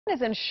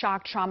Is in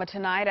shock trauma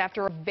tonight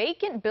after a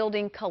vacant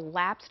building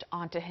collapsed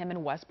onto him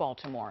in West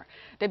Baltimore.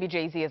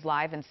 WJZ is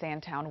live in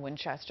Sandtown,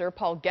 Winchester.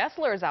 Paul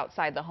Gessler is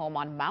outside the home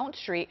on Mount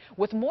Street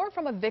with more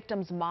from a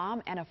victim's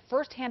mom and a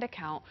first-hand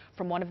account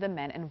from one of the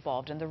men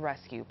involved in the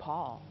rescue.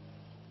 Paul.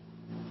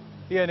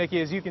 Yeah,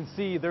 Nikki, as you can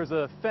see, there's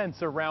a fence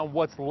around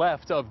what's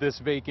left of this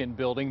vacant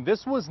building.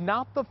 This was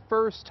not the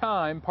first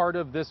time part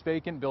of this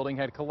vacant building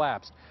had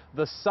collapsed.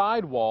 The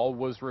sidewall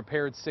was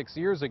repaired 6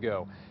 years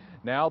ago.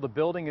 Now the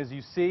building, as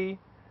you see,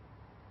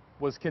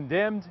 was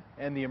condemned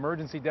and the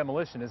emergency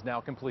demolition is now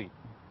complete.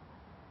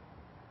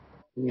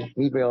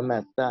 We real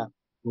messed up.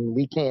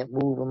 We can't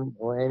move them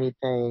or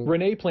anything.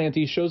 Renee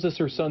Planty shows us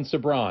her son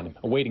Sabran,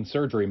 awaiting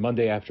surgery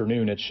Monday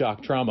afternoon at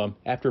shock trauma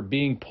after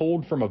being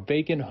pulled from a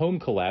vacant home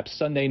collapse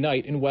Sunday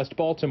night in West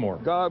Baltimore.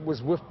 God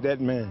was with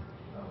that man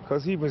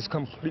because he was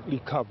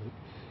completely covered.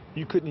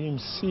 You couldn't even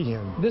see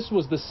him. This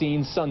was the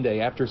scene Sunday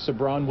after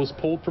Sabran was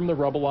pulled from the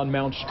rubble on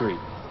Mount Street.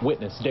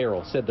 Witness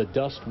Daryl said the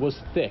dust was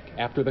thick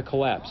after the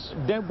collapse.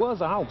 That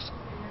was a house.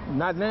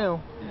 Not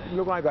now. It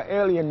looked like an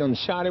alien done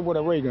shot it with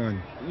a ray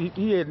gun.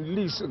 He had at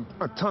least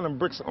a ton of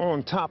bricks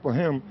on top of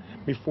him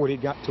before they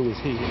got to his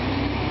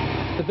head.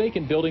 The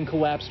vacant building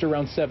collapsed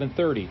around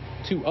 7:30.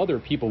 2 other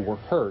people were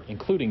hurt,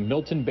 including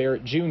Milton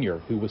Barrett Jr.,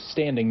 who was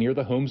standing near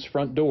the home's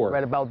front door.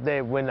 Right about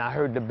there when I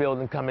heard the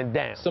building coming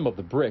down. Some of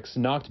the bricks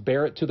knocked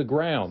Barrett to the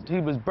ground.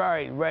 He was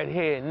buried right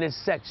here in this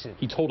section.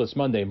 He told us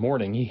Monday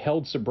morning he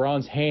held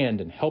Sabran's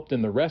hand and helped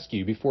in the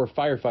rescue before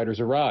firefighters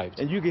arrived.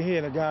 And you can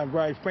hear the guy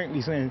very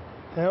faintly saying,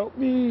 "Help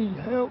me,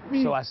 help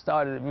me." So I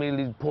started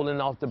immediately pulling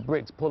out the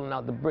bricks,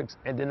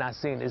 and then I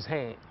seen his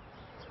hand.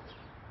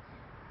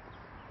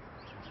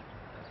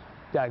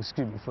 God,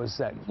 excuse me for a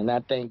second. And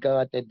I thank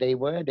God that they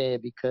were there,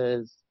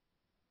 because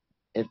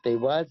if they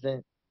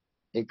wasn't,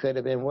 it could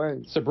have been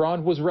worse.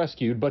 Sabran was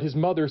rescued, but his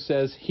mother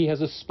says he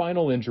has a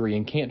spinal injury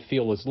and can't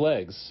feel his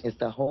legs.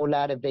 It's a whole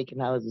lot of vacant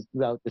houses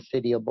throughout the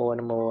city of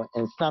Baltimore,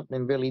 and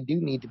something really do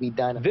need to be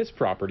done. This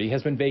property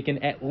has been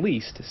vacant at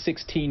least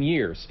 16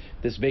 years.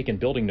 This vacant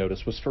building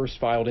notice was first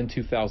filed in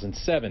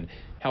 2007.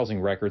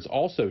 Housing records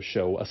also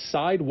show a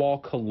sidewall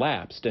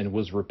collapsed and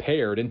was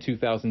repaired in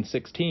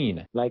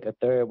 2016. Like a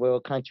third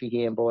world country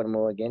here in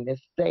Baltimore again. It's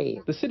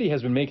sad. The city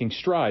has been making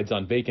strides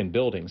on vacant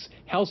buildings.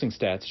 Housing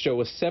stats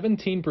show a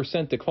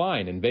 17%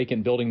 decline in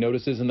vacant building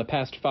notices in the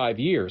past 5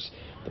 years.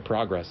 The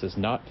progress is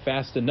not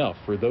fast enough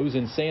for those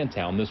in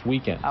Sandtown this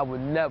weekend. I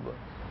would never,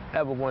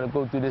 ever want to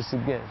go through this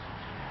again.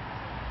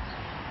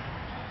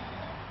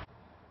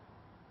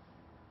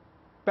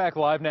 Back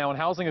live now, and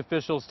housing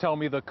officials tell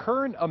me the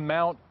current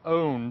amount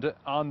owned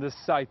on this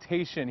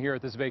citation here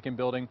at this vacant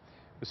building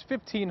was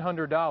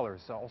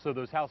 $1,500. Also,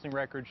 those housing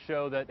records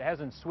show that it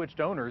hasn't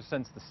switched owners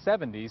since the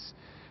 70s.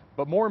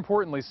 But more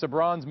importantly,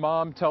 Sabran's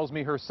mom tells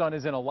me her son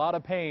is in a lot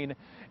of pain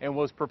and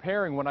was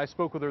preparing when I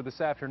spoke with her this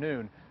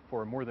afternoon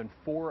for a more than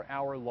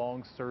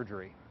 4-hour-long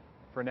surgery.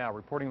 For now,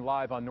 reporting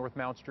live on North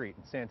Mount Street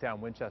in Sandtown,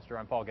 Winchester,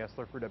 I'm Paul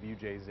Gessler for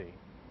WJZ.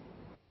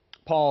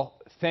 Paul,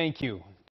 thank you.